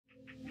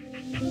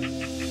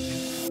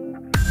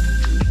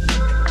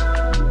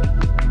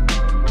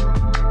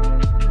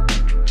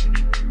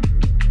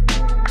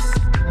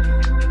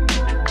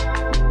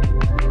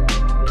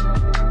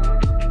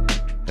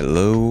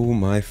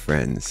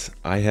friends,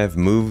 I have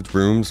moved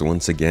rooms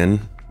once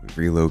again. We've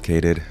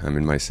relocated. I'm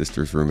in my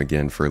sister's room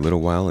again for a little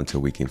while until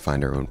we can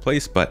find our own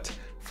place. But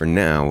for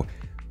now,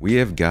 we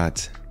have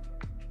got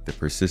the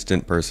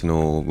persistent,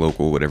 personal,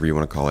 local, whatever you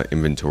want to call it,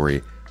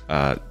 inventory.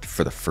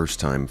 For the first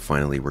time,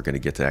 finally, we're going to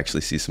get to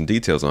actually see some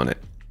details on it.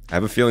 I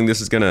have a feeling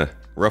this is going to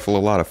ruffle a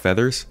lot of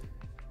feathers.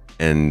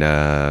 And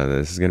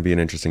this is going to be an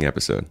interesting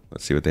episode.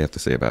 Let's see what they have to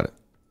say about it.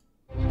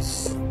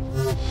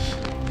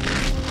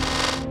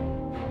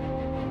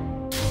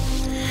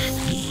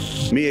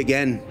 Me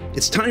again.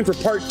 It's time for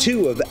part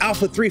 2 of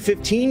Alpha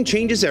 315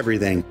 Changes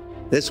Everything.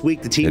 This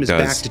week the team is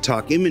back to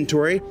talk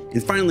inventory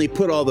and finally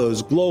put all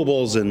those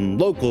globals and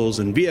locals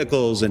and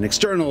vehicles and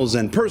externals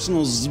and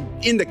personals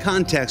into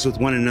context with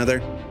one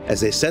another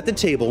as they set the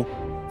table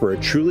for a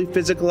truly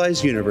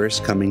physicalized universe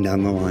coming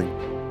down the line.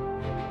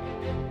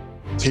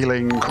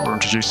 Healing, we're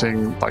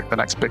introducing like the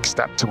next big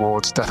step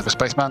towards Death of a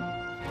Spaceman.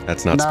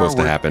 That's not supposed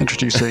to happen.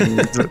 Introducing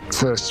the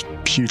first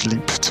huge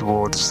leap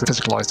towards the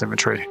physicalized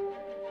inventory.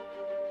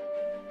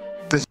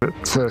 This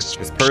first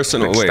it's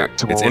personal. Wait,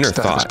 it's inner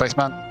thought.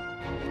 Spaceman.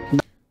 No.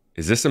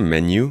 Is this a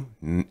menu?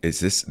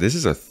 Is this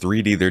is a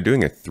 3D? They're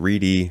doing a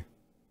 3D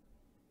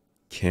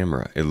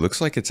camera. It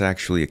looks like it's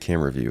actually a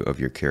camera view of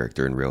your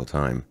character in real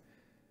time.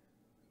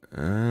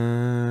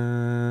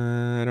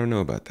 I don't know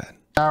about that.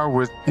 Now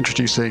we're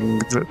introducing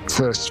the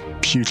first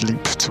huge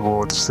leap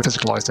towards the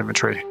physicalized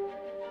inventory.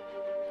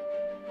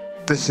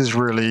 This is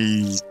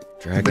really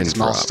the biggest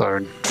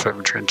milestone for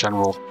inventory in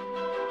general.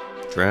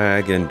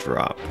 Drag and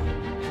drop.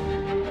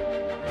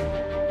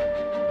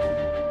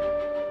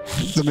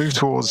 The move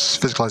towards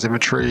physicalized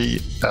inventory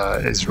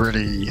is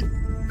really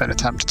an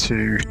attempt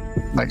to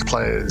make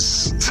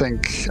players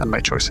think and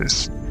make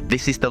choices.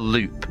 This is the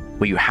loop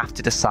where you have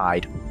to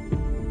decide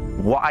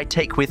what I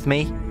take with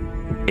me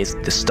is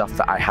the stuff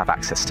that I have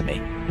access to me.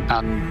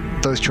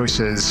 And those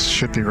choices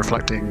should be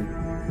reflecting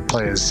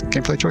players'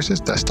 gameplay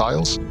choices, their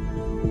styles.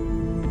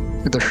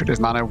 The iterative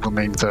manner will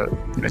mean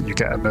that you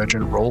get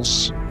emergent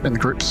roles in the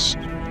groups,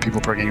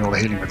 people bringing all the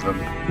healing with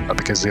them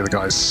because the other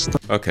guys...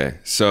 Okay,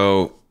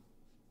 so...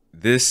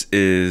 This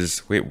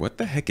is... Wait, what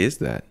the heck is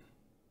that?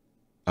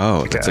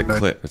 Oh, that's a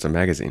clip. It's a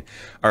magazine.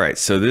 All right,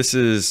 so this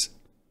is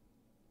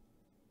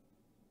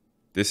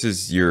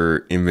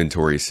your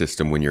inventory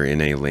system when you're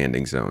in a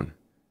landing zone.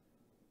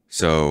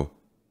 So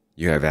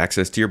you have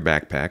access to your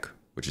backpack,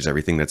 which is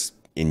everything that's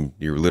in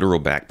your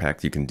literal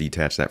backpack. You can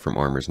detach that from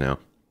armors now.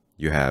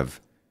 You have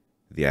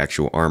the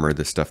actual armor,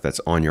 the stuff that's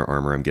on your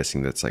armor. I'm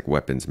guessing that's like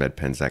weapons, med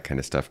pens, that kind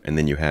of stuff. And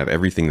then you have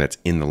everything that's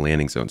in the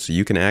landing zone. So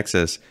you can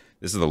access...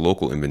 This is the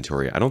local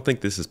inventory. I don't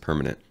think this is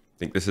permanent. I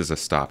think this is a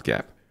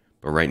stopgap.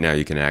 But right now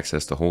you can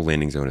access the whole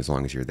landing zone as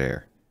long as you're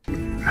there.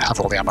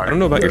 Have all the ammo. I don't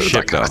know about your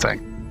ship though.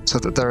 So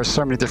that there are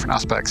so many different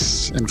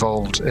aspects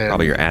involved in...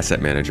 Probably your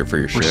asset manager for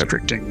your ship.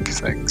 Restricting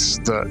things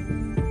that...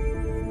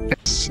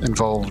 It's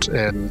involved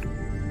in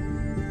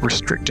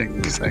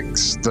restricting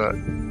things that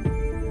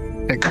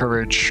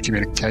encourage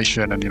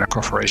communication and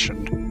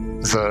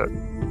cooperation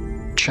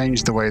that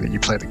change the way that you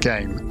play the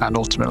game and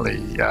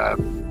ultimately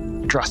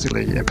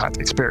drastically impact the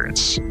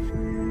experience.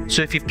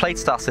 So if you've played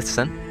Star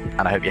Citizen,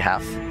 and I hope you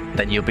have,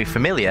 then you'll be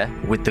familiar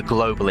with the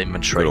global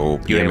inventory.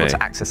 You're able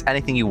to access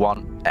anything you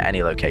want at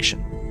any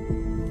location.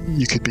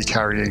 You could be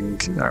carrying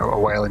a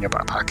whale in your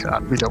backpack,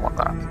 and we don't want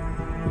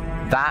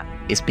that. That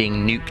is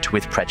being nuked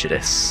with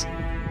prejudice.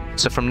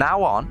 So from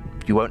now on,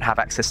 you won't have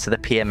access to the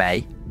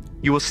PMA.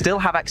 You will still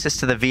have access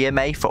to the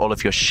VMA for all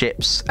of your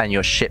ships and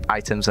your ship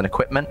items and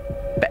equipment,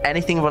 but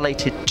anything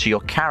related to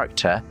your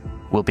character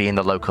will be in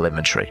the local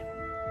inventory.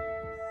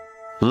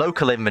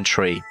 Local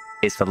inventory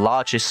is the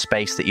largest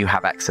space that you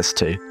have access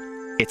to.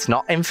 It's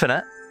not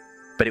infinite,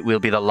 but it will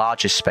be the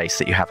largest space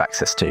that you have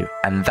access to.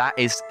 And that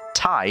is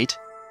tied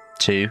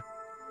to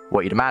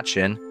what you'd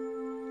imagine,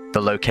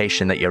 the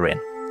location that you're in.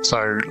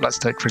 So let's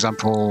take, for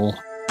example,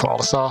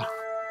 Port Olisar.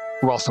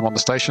 Whilst I'm on the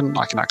station,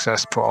 I can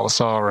access Port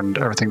Olisar and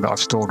everything that I've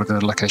stored within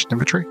the location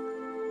inventory.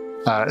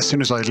 As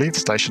soon as I leave the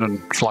station and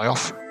fly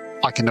off,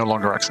 I can no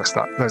longer access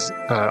those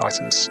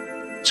items.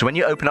 So when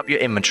you open up your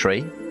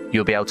inventory,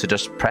 you'll be able to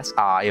just press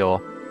I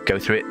or go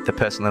through it, the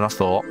personal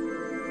thought,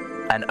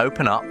 and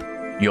open up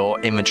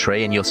your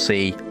inventory and you'll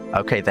see,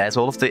 okay, there's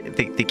all of the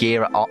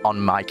gear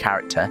on my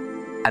character.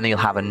 And then you'll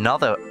have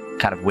another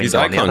kind of window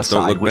on the other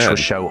side, which will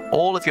show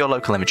all of your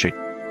local inventory.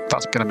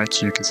 That's going to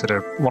make you consider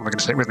what am I going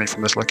to take with me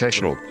from this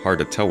location. A little hard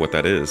to tell what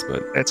that is,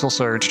 but... It's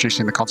also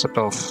introducing the concept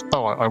of,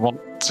 oh, I want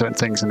certain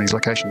things in these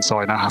locations, so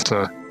I now have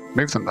to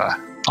move them there.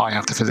 I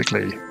have to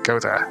physically go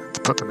there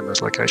to put them in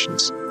those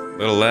locations. A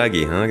little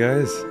laggy, huh,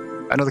 guys?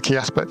 Another key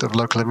aspect of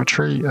local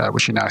inventory,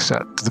 which you now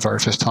set the very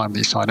first time that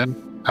you sign in,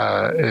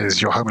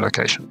 is your home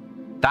location.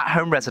 That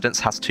home residence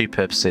has two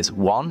purposes.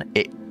 One,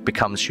 it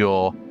becomes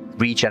your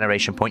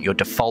regeneration point, your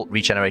default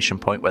regeneration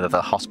point, whether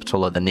the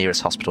hospital or the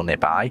nearest hospital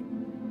nearby.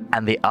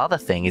 And the other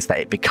thing is that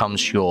it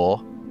becomes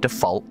your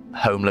default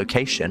home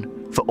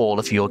location for all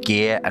of your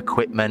gear,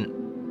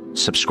 equipment,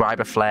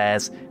 subscriber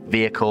flares,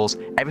 vehicles,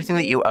 everything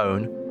that you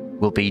own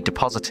will be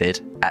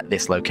deposited at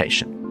this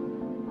location.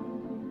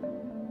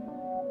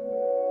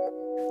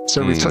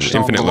 So we've touched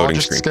on the infinite loading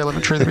largest screen. scale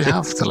inventory that we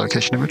have, the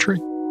location inventory.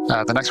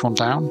 The next one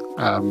down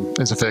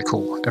is a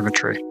vehicle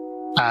inventory.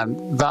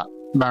 And that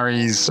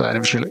marries an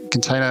inventory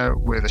container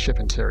with a ship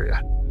interior.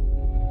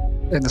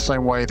 In the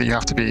same way that you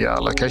have to be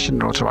a location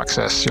in order to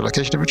access your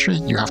location inventory,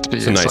 you have to be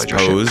inside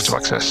your ship to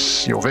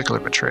access your vehicle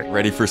inventory.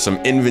 Ready for some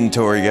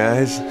inventory,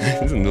 guys.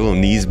 A little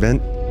knees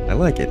bent. I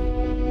like it.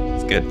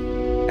 It's good.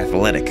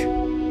 Athletic.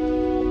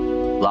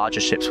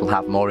 Larger ships will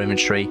have more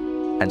inventory,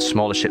 and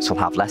smaller ships will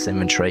have less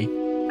inventory.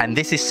 And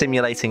this is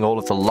simulating all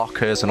of the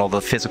lockers and all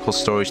the physical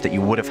storage that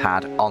you would have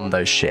had on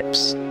those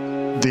ships.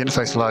 The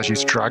interface allows you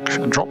to drag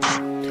and drop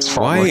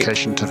from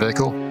location to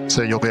vehicle,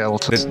 so you'll be able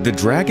to... The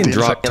drag and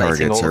drop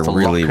targets are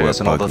really what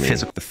bug me.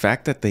 The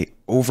fact that they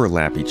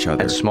overlap each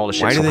other. And smaller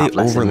ships Why do will have they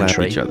less overlap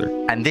inventory. each other?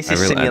 And this is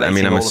simulating I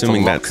mean, I'm all of the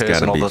assuming that's lockers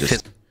got and to all be the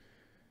just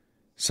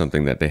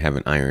something that they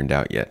haven't ironed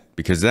out yet,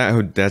 because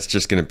that's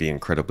just going to be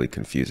incredibly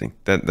confusing.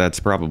 That's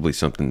probably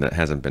something that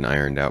hasn't been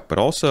ironed out. But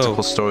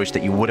also, storage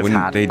that you would have when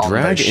had they on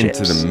drag those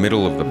into ships. the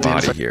middle of the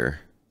body here,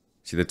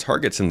 see the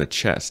target's in the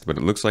chest, but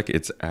it looks like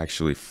it's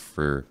actually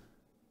for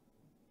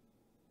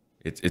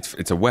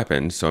it's a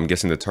weapon. So I'm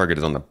guessing the target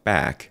is on the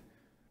back,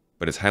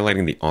 but it's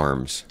highlighting the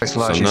arms.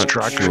 So I'm not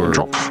drag sure and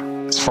drop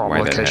from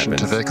why that location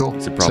to happens. vehicle,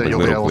 It's so probably you'll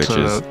be little able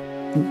glitches. to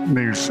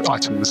move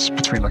items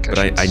between locations.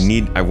 But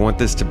I want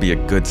this to be a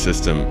good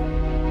system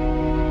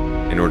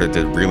in order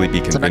to really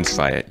be convinced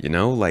by it, you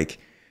know? Like,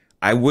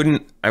 I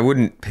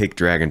wouldn't pick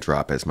drag and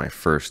drop as my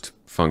first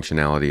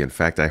functionality. In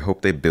fact, I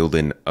hope they build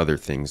in other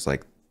things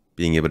like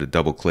being able to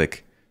double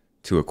click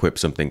to equip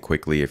something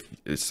quickly if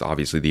it's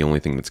obviously the only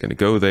thing that's going to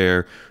go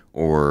there,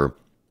 or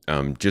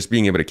just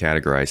being able to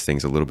categorize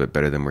things a little bit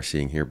better than we're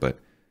seeing here. But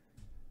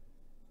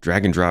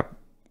drag and drop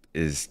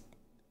is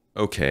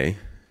okay,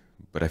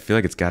 but I feel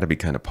like it's got to be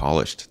kind of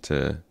polished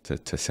to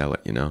sell it,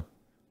 you know?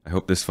 I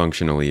hope this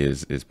functionally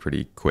is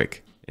pretty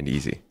quick and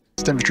easy.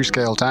 Next inventory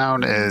scale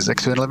down is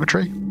external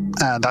inventory,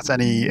 and that's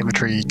any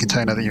inventory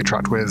container that you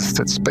interact with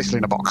that's basically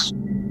in a box.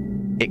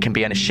 It can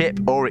be on a ship,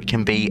 or it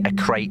can be a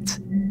crate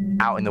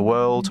out in the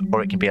world,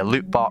 or it can be a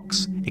loot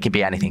box. It can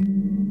be anything.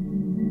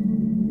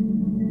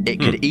 It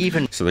could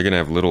even... So they're going to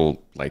have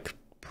little, like,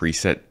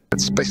 preset...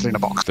 It's basically in a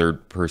box.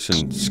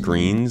 Third-person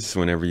screens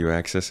whenever you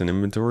access an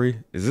inventory?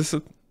 Is this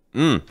a... I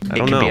don't know.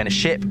 It can be on a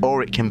ship,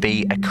 or it can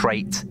be a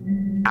crate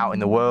out in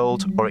the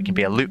world, or it can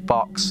be a loot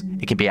box.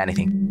 It can be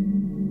anything.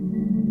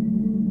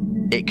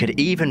 It could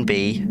even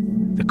be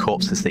the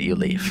corpses that you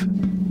leave.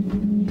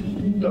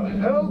 The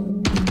hell?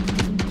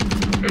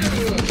 You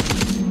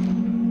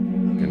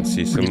can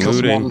see some When you kill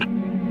looting. someone,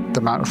 the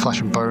amount of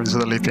flesh and bones that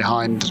they leave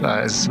behind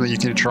is something you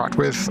can interact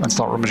with and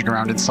start rummaging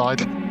around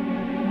inside.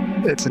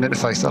 It's an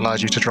interface that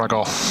allows you to drag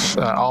off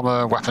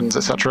armor, weapons,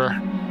 etc.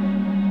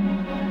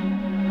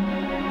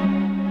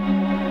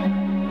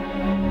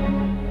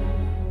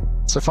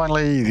 So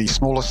finally, the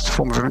smallest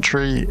form of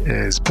inventory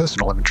is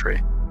personal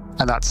inventory,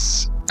 and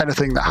that's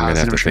anything that has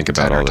an inventory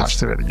container attached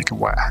to it that you can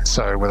wear.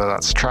 So whether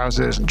that's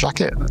trousers and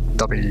jacket,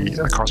 there'll be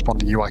a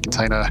corresponding UI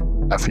container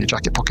for your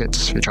jacket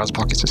pockets, for your trouser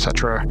pockets,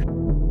 etc.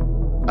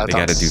 They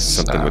got to do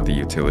something with the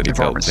utility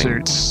belt thing.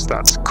 Suits,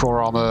 that's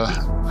core armor,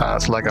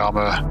 that's leg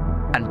armor.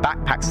 And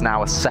backpacks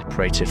now are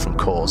separated from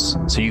cores,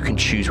 so you can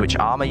choose which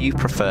armor you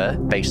prefer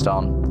based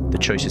on the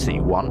choices that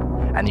you want,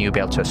 and you'll be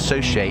able to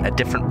associate a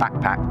different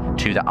backpack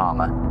to the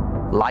armor.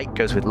 Light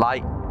goes with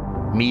light,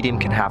 medium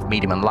can have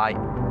medium and light,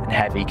 and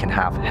heavy can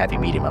have heavy,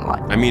 medium, and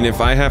light. I mean, if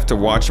I have to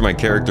watch my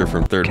character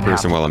from third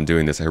person while I'm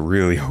doing this, I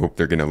really hope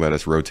they're going to let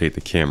us rotate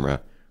the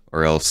camera,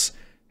 or else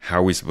how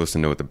are we supposed to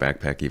know what the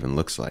backpack even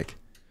looks like?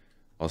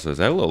 Also, is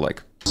that a little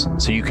like...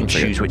 So you can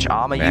choose which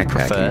armor you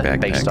prefer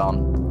based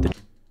on the...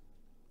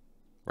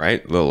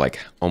 Right? A little like,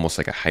 almost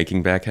like a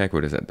hiking backpack.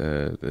 What is that?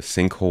 The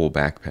sinkhole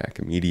backpack.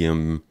 A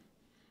medium...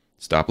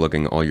 Stop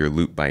lugging all your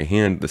loot by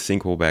hand. The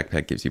sinkhole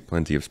backpack gives you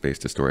plenty of space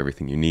to store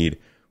everything you need,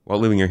 while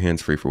leaving your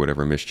hands free for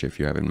whatever mischief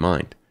you have in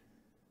mind.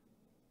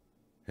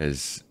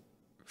 Has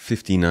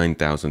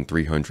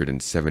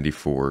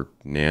 59,374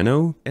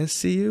 nano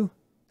SCU?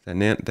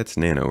 That's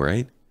nano,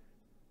 right?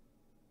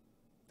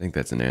 I think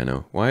that's a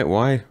nano.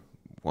 Why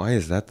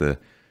is that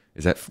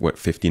is that what,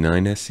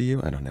 59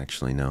 SCU? I don't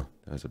actually know.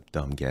 That was a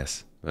dumb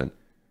guess, but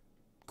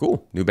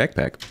cool, new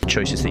backpack.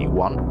 Choices that you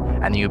want,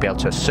 and you'll be able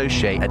to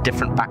associate a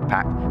different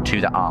backpack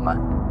to the armor.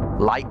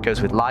 Light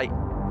goes with light,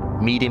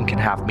 medium can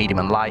have medium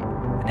and light,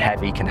 and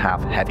heavy can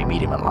have heavy,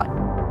 medium, and light.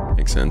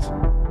 Makes sense.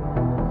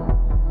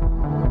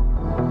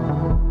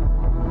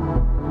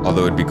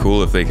 Although it'd be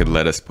cool if they could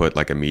let us put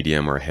like a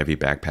medium or a heavy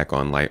backpack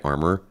on light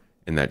armor,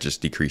 and that just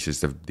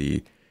decreases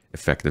the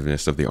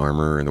effectiveness of the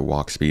armor and the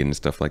walk speed and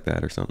stuff like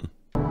that or something.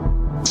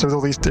 So with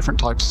all these different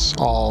types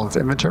of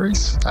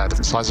inventories,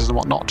 different sizes and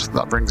whatnot,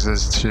 that brings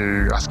us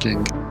to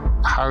asking,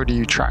 how do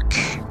you track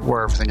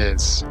where everything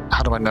is?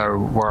 How do I know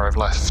where I've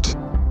left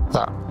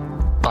that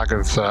bag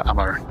of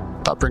ammo?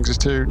 That brings us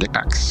to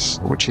Knickknacks,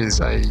 which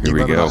is a new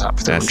mobile app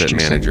that we're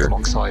introducing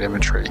alongside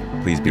inventory.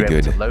 Please be You're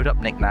good. able to load up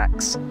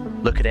Knickknacks,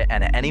 look at it,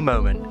 and at any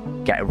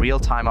moment get a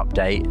real-time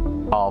update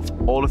of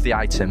all of the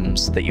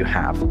items that you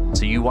have.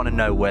 So you want to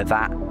know where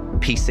that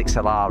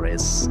P6LR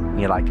is. And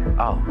you're like,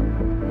 oh,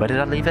 where did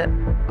I leave it?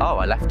 Oh,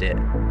 I left it.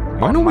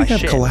 Why don't we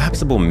have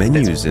collapsible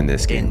menus in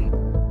this game?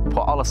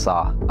 Port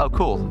Olisar. Oh,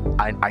 cool.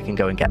 I can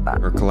go and get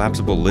that. Or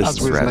collapsible lists,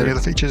 As with rather. many other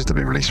features that have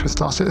been released with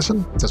Star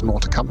Citizen, there's more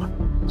to come.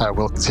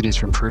 We'll continue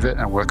to improve it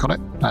and work on it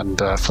and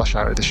flesh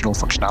out additional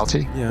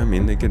functionality. Yeah, I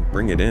mean, they could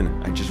bring it in.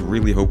 I just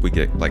really hope we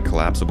get like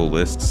collapsible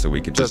lists so we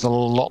could just There's a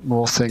lot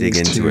more things dig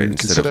into to it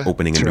instead of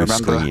opening a new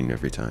screen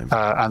every time.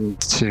 And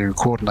to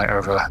coordinate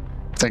over. I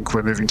think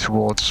we're moving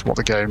towards what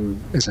the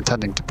game is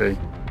intending to be.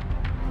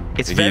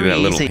 It's They give you very that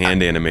little easy.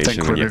 hand I animation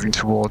think when we're moving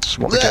towards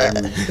what the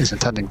game is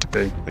intending to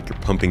be. like you're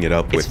pumping it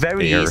up It's with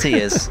very air.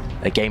 easy as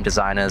game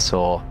designers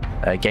or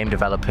game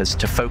developers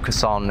to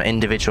focus on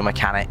individual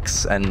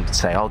mechanics and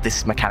say, oh,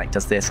 this mechanic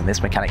does this and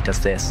this mechanic does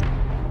this.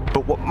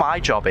 But what my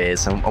job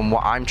is and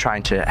what I'm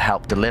trying to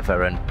help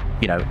deliver and,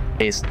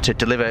 is to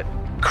deliver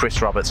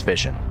Chris Roberts'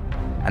 vision.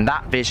 And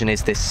that vision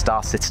is this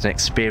Star Citizen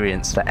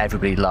experience that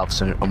everybody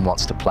loves and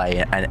wants to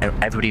play and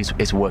everybody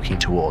is working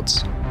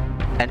towards.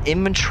 And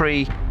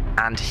inventory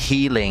and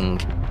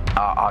healing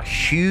are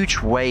huge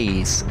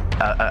ways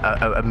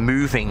of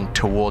moving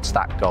towards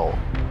that goal.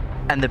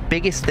 And the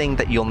biggest thing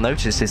that you'll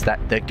notice is that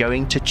they're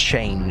going to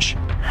change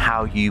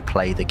how you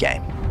play the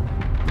game.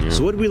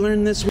 So what did we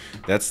learn this week?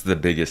 That's the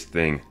biggest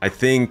thing. I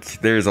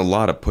think there's a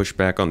lot of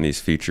pushback on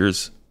these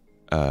features.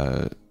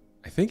 I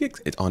think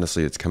it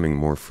honestly, it's coming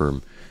more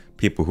from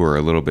people who are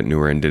a little bit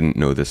newer and didn't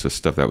know this was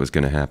stuff that was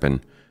going to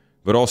happen.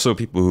 But also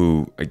people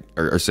who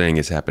are saying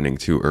it's happening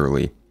too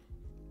early.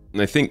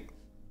 And I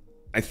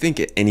think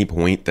at any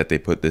point that they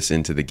put this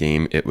into the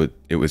game, it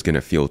was going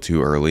to feel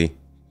too early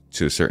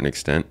to a certain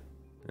extent.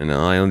 And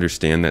I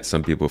understand that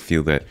some people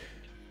feel that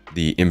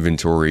the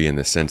inventory, in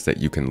the sense that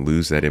you can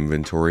lose that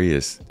inventory,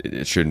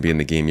 it shouldn't be in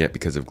the game yet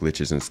because of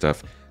glitches and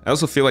stuff. I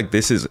also feel like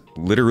this is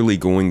literally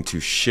going to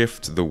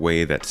shift the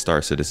way that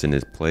Star Citizen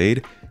is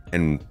played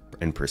and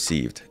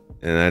perceived.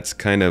 And that's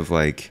kind of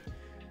like,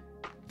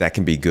 that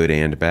can be good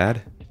and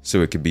bad.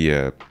 So it could be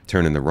a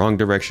turn in the wrong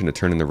direction, a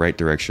turn in the right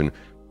direction.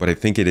 But I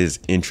think it is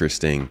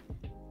interesting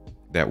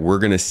that we're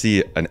going to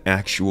see an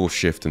actual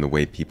shift in the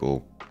way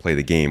people play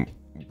the game.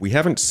 We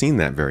haven't seen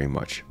that very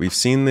much. We've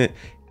seen that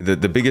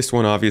the biggest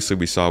one, obviously,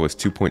 we saw was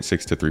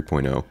 2.6 to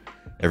 3.0.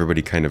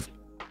 Everybody kind of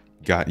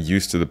got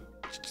used to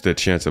the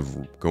chance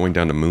of going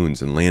down to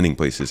moons and landing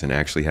places and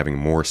actually having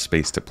more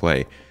space to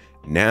play.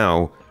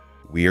 Now,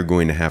 we are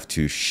going to have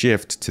to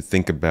shift to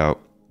think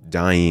about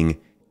dying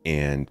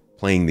and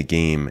playing the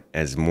game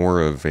as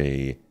more of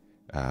a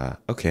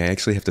okay, I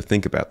actually have to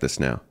think about this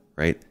now,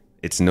 right?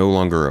 It's no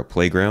longer a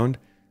playground.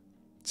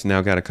 It's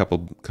now got a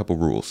couple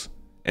rules.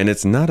 And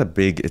it's not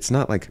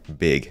like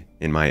big,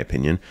 in my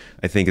opinion.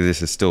 I think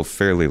this is still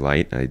fairly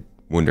light. I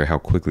wonder how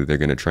quickly they're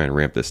going to try and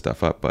ramp this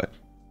stuff up, but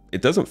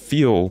it doesn't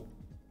feel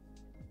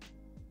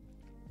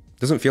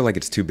like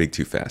it's too big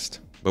too fast.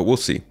 But we'll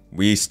see.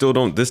 This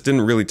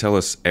didn't really tell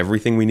us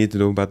everything we need to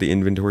know about the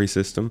inventory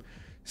system.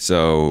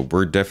 So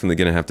we're definitely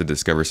going to have to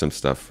discover some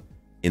stuff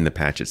in the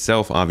patch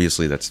itself.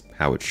 Obviously, that's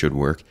how it should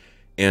work,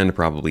 and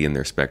probably in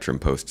their Spectrum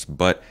posts.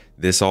 But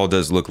this all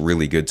does look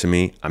really good to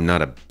me. I'm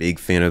not a big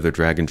fan of the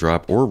drag and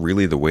drop or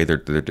really the way they're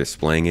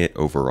displaying it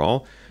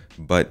overall.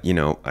 But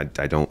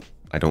I don't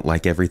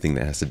like everything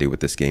that has to do with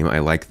this game. I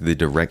like the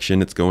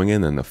direction it's going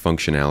in and the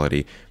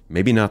functionality.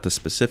 Maybe not the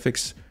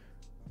specifics,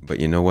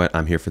 but you know what?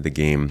 I'm here for the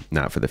game,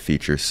 not for the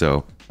features.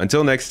 So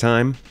until next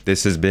time,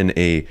 this has been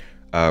a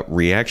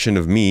reaction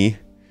of me,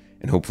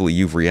 and hopefully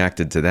you've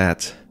reacted to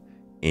that.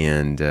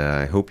 And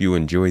I hope you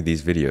enjoyed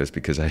these videos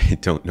because I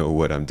don't know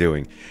what I'm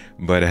doing.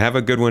 But have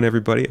a good one,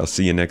 everybody. I'll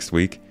see you next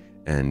week.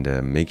 And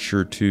make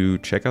sure to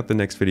check out the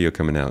next video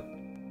coming out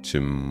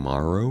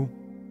tomorrow.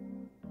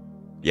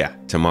 Yeah,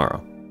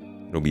 tomorrow.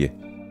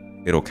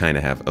 It'll kind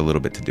of have a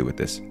little bit to do with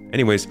this.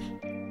 Anyways,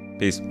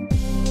 peace.